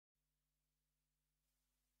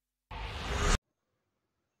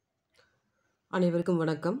அனைவருக்கும்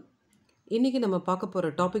வணக்கம். இன்னைக்கு நம்ம பார்க்க போற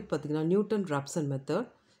டாபிக் பார்த்தீங்கன்னா, நியூட்டன் ராப்சன் மெத்தட்.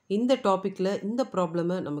 இந்த டாபிக்ல இந்த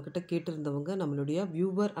ப்ராப்ளம நம்மகிட்ட கேட்டிருந்தவங்க நம்மளுடைய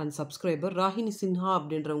viewer and subscriber Ragini Sinha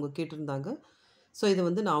அப்படின்றவங்க கேட்டிருந்தாங்க. ஸோ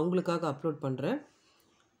இதை நான் அவங்களுக்காக அப்லோட் பண்ணுறேன்.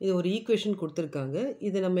 இது ஒரு ஈக்குவேஷன் கொடுத்துருக்காங்க.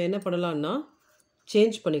 இதை நம்ம என்ன பண்ணலாம்னா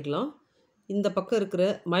சேஞ்ச் பண்ணிக்கலாம். இந்த பக்கம் இருக்கிற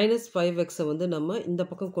 -5x நம்ம இந்த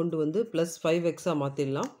பக்கம் கொண்டு வந்து +5x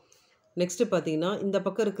மாற்றிடலாம். நெக்ஸ்ட்டு பார்த்தீங்கன்னா, இந்த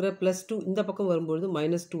பக்கம் இருக்கிற +2 இந்த பக்கம் வரும்பொழுது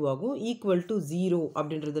 -2 ஆகும். ஈக்குவல் டு 0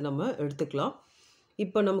 அப்படின்றது நம்ம எடுத்துக்கலாம்.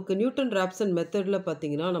 இப்போ நமக்கு நியூட்டன் ராப்சன் மெத்தடில்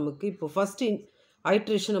பார்த்தீங்கன்னா, நமக்கு இப்போ ஃபஸ்ட்டு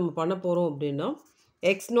ஐட்ரேஷன் நம்ம பண்ண போகிறோம் அப்படின்னா,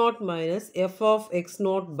 x0 minus f of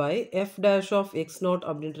x0 by f dash of x0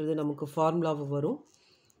 அப்படின்றது நமக்கு ஃபார்முலாவை வரும்.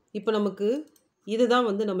 இப்போ நமக்கு இதை தான்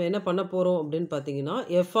நம்ம என்ன பண்ண போகிறோம் அப்படின்னு பார்த்தீங்கன்னா,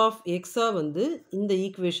 f ஆஃப் x-ஆ இந்த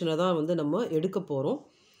ஈக்குவேஷனை தான் நம்ம எடுக்க போகிறோம்.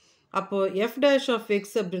 அப்போ f dash of x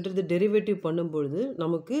அப்படின்றது டெரிவேட்டிவ் பண்ணும்பொழுது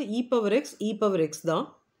நமக்கு e x தான்.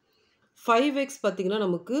 5x பார்த்திங்கன்னா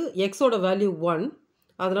நமக்கு xோட வேல்யூ 1,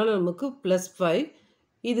 அதனால் நமக்கு +5.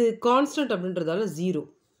 இது கான்ஸ்டன்ட் அப்படின்றதால 0.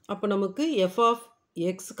 அப்போ நமக்கு f of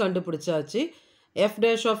x கண்டுபிடிச்சாச்சு, f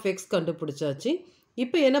dash of x கண்டுபிடிச்சாச்சு.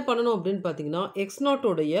 இப்போ என்ன பண்ணணும் அப்படின்னு பார்த்தீங்கன்னா, x0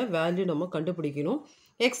 உடைய வேல்யூ நம்ம கண்டுபிடிக்கணும்.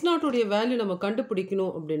 x0 உடைய வேல்யூ நம்ம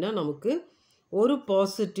கண்டுபிடிக்கணும் அப்படின்னா நமக்கு ஒரு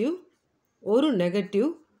பாசிட்டிவ் ஒரு நெகட்டிவ்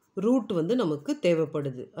ரூட் நமக்கு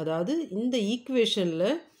தேவைப்படுது. அதாவது இந்த ஈக்குவேஷனில்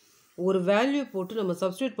ஒரு வேல்யூ போட்டு நம்ம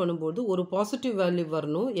சப்ஸ்டியூட் பண்ணும்போது ஒரு பாசிட்டிவ் வேல்யூ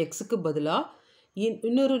வரணும் எக்ஸுக்கு பதிலாக,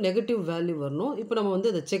 இன்னொரு நெகட்டிவ் வேல்யூ வரணும். இப்போ நம்ம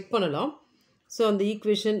அதை செக் பண்ணலாம். ஸோ அந்த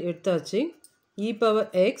ஈக்குவேஷன் எடுத்தாச்சு.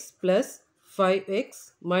 e⁻x + 5x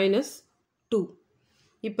 - 2.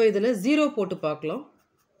 இப்போ இதில் 0 போட்டு பார்க்கலாம்.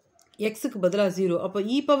 எக்ஸுக்கு பதிலாக 0. அப்போ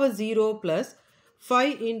e⁻0 +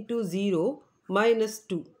 5 × 0 -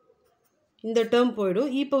 2. இந்த டேர்ம் போயிடும்.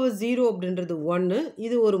 e⁻0 அப்படின்றது 1,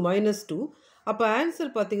 இது ஒரு -2. அப்போ ஆன்சர்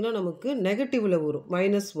பார்த்திங்கன்னா நமக்கு நெகட்டிவில் வரும்,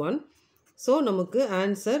 -1. ஸோ நமக்கு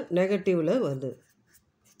ஆன்சர் நெகட்டிவில் வருது.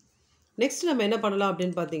 நெக்ஸ்ட் நம்ம என்ன பண்ணலாம்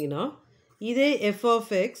அப்படின்னு பார்த்தீங்கன்னா, இதே f of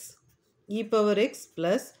x e⁻x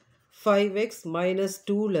 + 5x -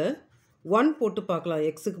 2ல் 1 போட்டு பார்க்கலாம்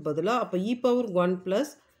எக்ஸுக்கு பதிலாக. அப்போ e⁻1 +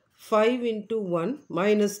 5 × 1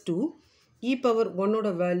 - 2. e⁻1ஓட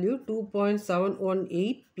வேல்யூ 2.718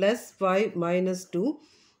 + 5 - 2.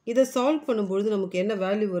 இதை சால்வ் பண்ணும்பொழுது நமக்கு என்ன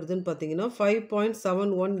வேல்யூ வருதுன்னு பார்த்தீங்கன்னா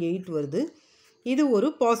 5.718 வருது. இது ஒரு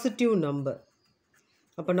பாசிட்டிவ் நம்பர்.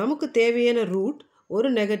 அப்போ நமக்கு தேவையான ரூட் ஒரு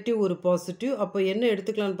நெகட்டிவ் ஒரு பாசிட்டிவ். அப்போ என்ன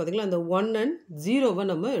எடுத்துக்கலாம்னு பார்த்தீங்கன்னா, அந்த 1 and 0வை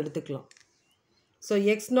நம்ம எடுத்துக்கலாம். So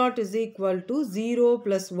x0 = 0 +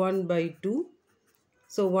 1/2.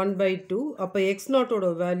 ஸோ 1/2. அப்போ x0ஓட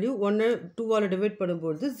வேல்யூ 1 2ஆல் டிவைட்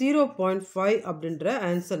பண்ணும்போது 0.5 அப்படின்ற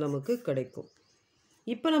ஆன்சர் நமக்கு கிடைக்கும்.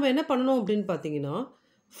 இப்போ நம்ம என்ன பண்ணணும் அப்படின்னு பார்த்தீங்கன்னா,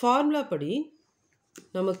 ஃபார்முலா படி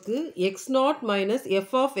நமக்கு x0 minus f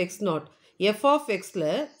of x0, f of xல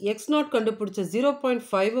x0 கண்டுபிடிச்ச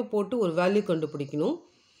 0.5 போட்டு ஒரு வேல்யூ கண்டுபிடிக்கணும்.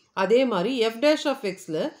 அதே மாதிரி f dash ஆஃப்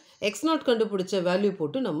xல x0 கண்டுபிடிச்ச வேல்யூ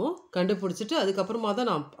போட்டு நம்ம கண்டுபிடிச்சிட்டு அதுக்கப்புறமா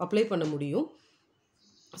தான் நான் அப்ளை பண்ண முடியும்.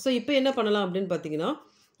 ஸோ இப்போ என்ன பண்ணலாம் அப்படின்னு பார்த்தீங்கன்னா,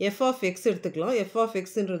 f of x எடுத்துக்கலாம். f of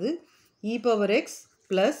xன்றது e⁻x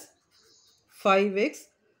 + 5x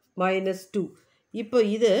 - 2. இப்போ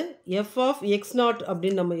இதை f of x0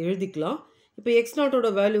 அப்படின்னு நம்ம எழுதிக்கலாம். இப்போ x0ஓட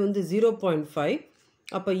வேல்யூ 0.5.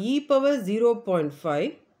 அப்போ e⁻0.5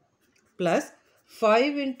 +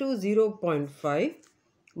 5 × 0.5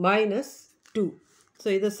 - 2. ஸோ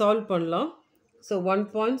இதை சால்வ் பண்ணலாம். ஸோ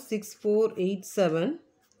 1.6487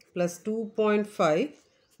 + 2.5 -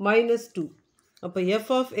 2. அப்போ f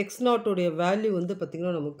of x0 உடைய வேல்யூ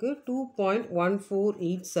பார்த்திங்கன்னா நமக்கு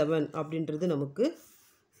 2.1487 அப்படின்றது நமக்கு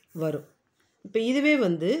வரும். இப்போ இதுவே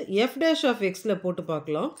f dash of xல போட்டு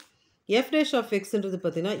பார்க்கலாம். f dash of xன்றது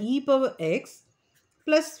பார்த்திங்கன்னா e⁻x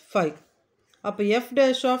 + 5. அப்போ f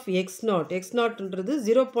dash of x0ன்றது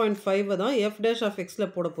 0.5 தான் f dash of xல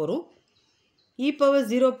போட போகிறோம்.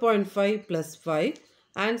 e⁻0.5 + 5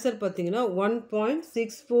 ஆன்சர் பார்த்திங்கன்னா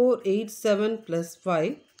 1.6487 +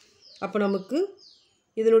 5. அப்போ நமக்கு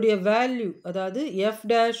இதனுடைய வேல்யூ, அதாவது f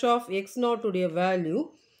dash of x0 உடைய வேல்யூ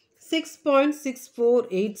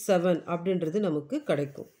 6.6487 அப்படின்றது நமக்கு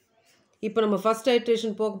கிடைக்கும். இப்போ நம்ம ஃபஸ்ட்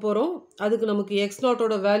ஐட்ரேஷன் போக போகிறோம். அதுக்கு நமக்கு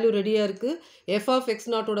x0ஓட வேல்யூ ரெடியாக இருக்குது, f of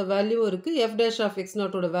x0ஓட வேல்யூ இருக்குது, f dash of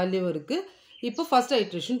x0ஓட வேல்யூ இருக்குது. இப்போ ஃபஸ்ட்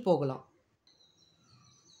ஐட்ரேஷன் போகலாம்.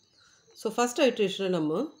 ஸோ ஃபஸ்ட் ஐட்ரேஷனை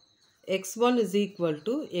நம்ம x1 =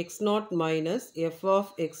 x0 minus f of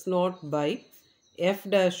x0 by f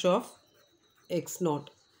dash of x0.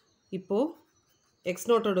 இப்போது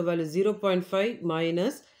x0ஓட value 0.5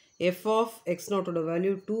 minus f of x0ஓட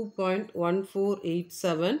value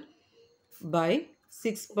 2.1487 by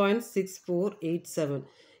 6.6487.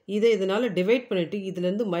 இதை இதனால் டிவைட் பண்ணிவிட்டு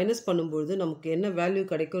இதிலேருந்து மைனஸ் பண்ணும்பொழுது நமக்கு என்ன வேல்யூ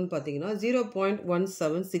கிடைக்கும்னு பார்த்தீங்கன்னா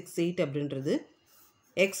 0.1768 அப்படின்றது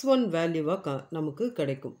x1 வேல்யூவாக நமக்கு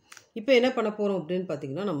கிடைக்கும். இப்போ என்ன பண்ண போகிறோம் அப்படின்னு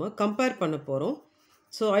பார்த்தீங்கன்னா நம்ம கம்பேர் பண்ண போகிறோம்.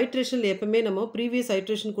 ஸோ ஐட்ரேஷனில் எப்போவுமே நம்ம ப்ரீவியஸ்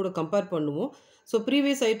ஐட்ரேஷன் கூட கம்பேர் பண்ணுவோம். ஸோ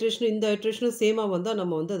ப்ரீவியஸ் ஐட்ரேஷனும் இந்த ஐட்ரேஷனும் சேமாக வந்தால்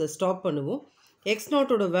நம்ம வந்து அதை ஸ்டாப் பண்ணுவோம்.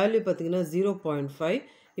 x0ஓட வேல்யூ பார்த்தீங்கன்னா 0.5.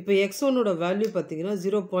 இப்போ x1ஓட வேல்யூ பார்த்தீங்கன்னா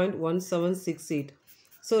 0.1768.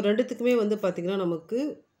 ஸோ ரெண்டுத்துக்குமே வந்து பார்த்திங்கன்னா நமக்கு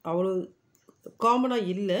அவ்வளோ காமனாக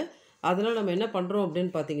இல்லை. அதனால் நம்ம என்ன பண்ணுறோம்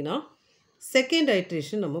அப்படின்னு பார்த்தீங்கன்னா செகண்ட்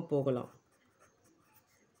ஐட்ரேஷன் நம்ம போகலாம்.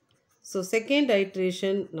 ஸோ செகண்ட்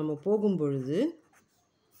ஐட்ரேஷன் நம்ம போகும்பொழுது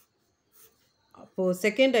அப்போது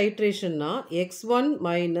second ஐட்ரேஷன்னா x1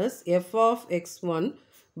 minus F of x1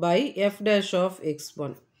 by F dash of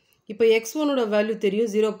x1. இப்போ x1ஓட வேல்யூ தெரியும்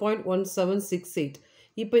 0.1768.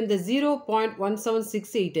 இப்போ இந்த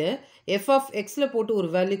 0.1768 எஃப் ஆஃப் எக்ஸில் போட்டு ஒரு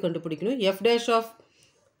வேல்யூ கண்டுபிடிக்கணும், எஃப் டேஷ் ஆஃப்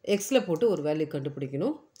எக்ஸில் போட்டு ஒரு வேல்யூ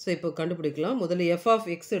கண்டுபிடிக்கணும். ஸோ இப்போ கண்டுபிடிக்கலாம். முதல்ல எஃப் ஆஃப்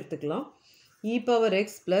எக்ஸ் எடுத்துக்கலாம். E power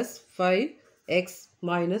X plus 5x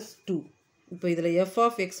minus 2. இப்போ இதில் எஃப்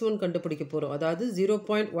ஆஃப் x1 கண்டுபிடிக்க போகிறோம். அதாவது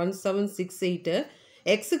 0.1768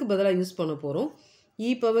 எக்ஸுக்கு பதிலாக யூஸ் பண்ண போகிறோம். E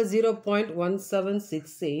power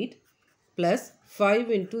 0.1768 plus 5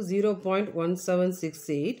 into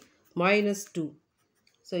 0.1768 minus 2.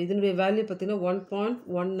 So இதனுடைய வேல்யூ பார்த்தீங்கன்னா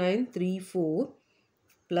 1.1934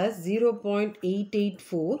 ப்ளஸ்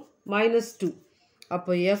 0.884 மைனஸ் 2.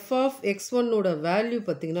 அப்போ எஃப் ஆஃப் x1ஓட வேல்யூ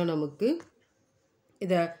பார்த்திங்கன்னா நமக்கு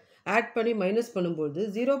இதை ஆட் பண்ணி மைனஸ் பண்ணும்போது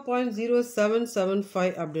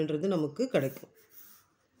 0.0775 அப்படின்றது நமக்கு கிடைக்கும்.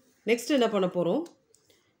 நெக்ஸ்ட் என்ன பண்ண போகிறோம்,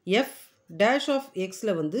 எஃப் டேஷ் ஆஃப்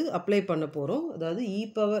எக்ஸில் வந்து அப்ளை பண்ண போகிறோம். அதாவது e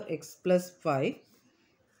power X plus 5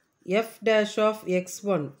 F dash of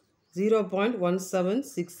x1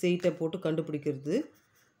 0.1768 போட்டு கண்டுபிடிக்கிறது.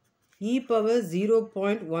 இ பவர்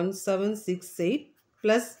 0.1768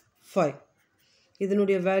 ப்ளஸ் 5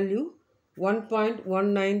 இதனுடைய வேல்யூ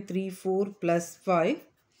 1.1934 ப்ளஸ் 5.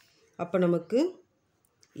 அப்போ நமக்கு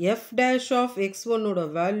எஃப் டேஷ் ஆஃப் x1ஓட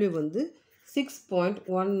வேல்யூ வந்து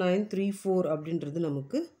 6.1934 அப்படின்றது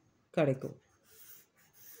நமக்கு கிடைக்கும்.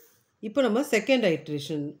 இப்போ நம்ம செகண்ட்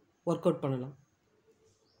ஐட்ரேஷன் ஒர்க் அவுட் பண்ணலாம்.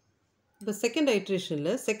 இப்போ செகண்ட்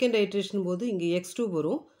ஐட்ரேஷன் போது இங்கே x2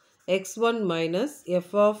 வரும். x1 minus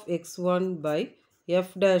F of x1 by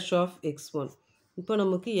F dash of x1. இப்போ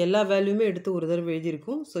நமக்கு எல்லா வேல்யூமே எடுத்து ஒரு தடவை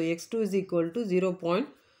எழுதியிருக்கும். So x2 is equal to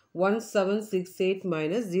 0.1768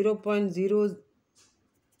 minus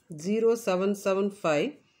 0.00775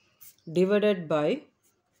 divided by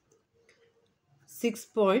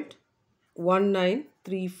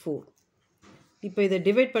 6.1934. இப்போ இதை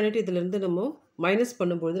டிவைட் பண்ணிவிட்டு இதிலேருந்து நம்ம மைனஸ்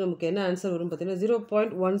பண்ணும்பொழுது நமக்கு என்ன ஆன்சர் வரும் பார்த்திங்கன்னா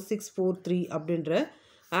 0.1643 அப்படின்ற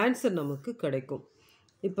ஆன்சர் நமக்கு கிடைக்கும்.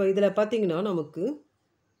 இப்போ இதில் பார்த்திங்கன்னா நமக்கு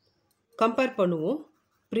கம்பேர் பண்ணுவோம்,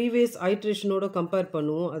 ப்ரீவியஸ் ஐட்ரேஷனோட கம்பேர்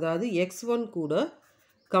பண்ணுவோம். அதாவது x1 கூட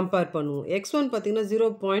கம்பேர் பண்ணுவோம். x1 பார்த்திங்கன்னா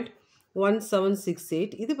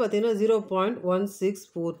 0.1768, இது பார்த்திங்கன்னா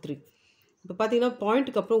 0.1643. இப்போ பார்த்திங்கன்னா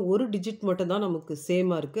பாயிண்ட்டுக்கு அப்புறம் ஒரு டிஜிட் மட்டும் தான் நமக்கு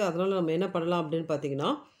சேமாக இருக்குது. அதனால் நம்ம என்ன பண்ணலாம் அப்படின்னு பார்த்திங்கன்னா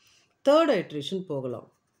தேர்ட் ஐட்ரேஷன் போகலாம்.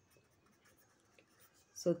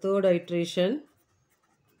 ஸோ தேர்ட்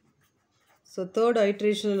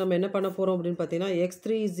ஐட்ரேஷனில் நம்ம என்ன பண்ண போகிறோம் அப்படின்னு பார்த்தீங்கன்னா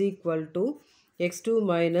x3 is equal to x2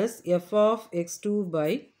 minus F of x2 by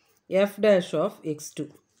F dash of x2.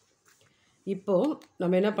 இப்போது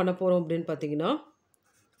நம்ம என்ன பண்ண போகிறோம் அப்படின்னு பார்த்தீங்கன்னா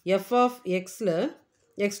எஃப் ஆஃப் எக்ஸில்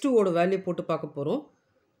x2ஓட வேல்யூ போட்டு பார்க்க போகிறோம்.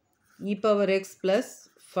 E power X plus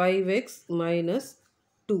 5x minus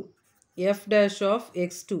 2 F dash of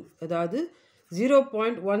x2 அதாவது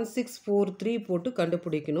 0.1643 போட்டு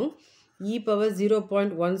கண்டுபிடிக்கணும். E power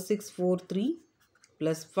 0.1643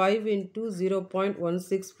 plus 5 into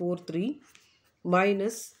 0.1643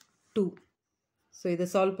 minus 2. So இதை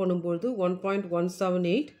சால்வ் பண்ணும்போது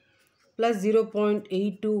 1.178 ப்ளஸ்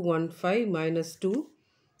 0.8215 மைனஸ் 2.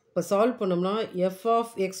 இப்போ சால்வ் பண்ணோம்னா எஃப்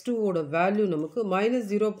ஆஃப் x2ஓட வேல்யூ நமக்கு மைனஸ்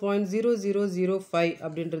 0.0005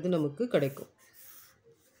 அப்படின்றது நமக்கு கிடைக்கும்.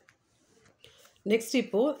 நெக்ஸ்ட்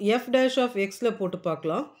இப்போது எஃப் டேஷ் ஆஃப் எக்ஸில் போட்டு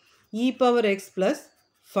பார்க்கலாம். இ பவர் எக்ஸ் ப்ளஸ்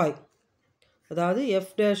 5 அதாவது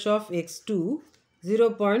எஃப் டேஷ் ஆஃப் x2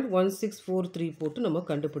 0.1643 போட்டு நம்ம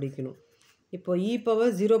கண்டுபிடிக்கணும். இப்போ இ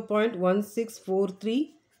பவர் 0.1643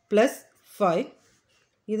 ப்ளஸ் 5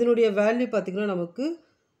 இதனுடைய வேல்யூ பார்த்திங்கன்னா நமக்கு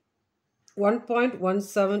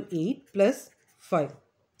 1.178 ப்ளஸ் 5.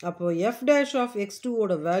 அப்போது எஃப் டேஷ் ஆஃப்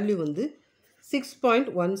x2ஓட வேல்யூ வந்து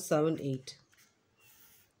 6.178.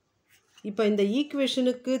 இப்போ இந்த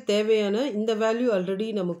ஈக்குவேஷனுக்கு தேவையான இந்த வேல்யூ ஆல்ரெடி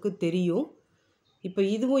நமக்கு தெரியும். இப்போ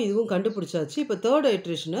இதுவும் கண்டுபிடிச்சாச்சு. இப்போ தேர்ட்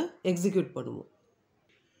ஐட்ரேஷனை எக்ஸிக்யூட் பண்ணுவோம்.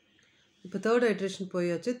 இப்போ தேர்ட் ஐட்ரேஷன்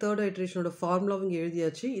போயாச்சு. தேர்ட் ஐட்ரேஷனோட ஃபார்முலாவும் இங்கே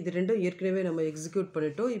எழுதியாச்சு. இது ரெண்டும் ஏற்கனவே நம்ம எக்ஸிக்யூட்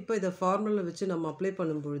பண்ணிட்டோம். இப்போ இதை ஃபார்முலா வச்சு நம்ம அப்ளை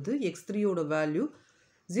பண்ணும்பொழுது x3யோட வேல்யூ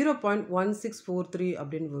 0.1643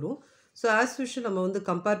 அப்படின்னு வரும். ஸோ ஆஸ் யூஷுவல் நம்ம வந்து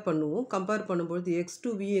கம்பேர் பண்ணுவோம். கம்பேர் பண்ணும்பொழுது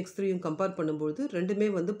x2v x3யும் கம்பேர் பண்ணும்பொழுது ரெண்டுமே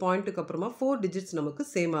வந்து பாயிண்ட்டுக்கு அப்புறமா 4 டிஜிட்ஸ் நமக்கு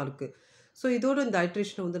சேமாக இருக்குது. ஸோ இதோட இந்த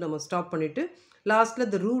ஐட்ரேஷனை வந்து நம்ம ஸ்டாப் பண்ணிவிட்டு லாஸ்ட்டில்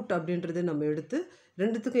இந்த ரூட் அப்படின்றது நம்ம எடுத்து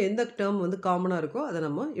ரெண்டுத்துக்கும் எந்த டேர்ம் வந்து காமனாக இருக்கோ அதை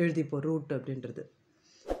நம்ம எழுதிப்போம் ரூட் அப்படின்றது.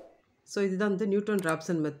 ஸோ இதுதான் வந்து நியூட்டன்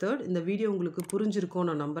ராப்சன் மெத்தட். இந்த வீடியோ உங்களுக்கு புரிஞ்சிருக்கும்னு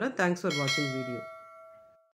நான் நம்புகிறேன். தேங்க்ஸ் ஃபார் வாட்சிங் வீடியோ.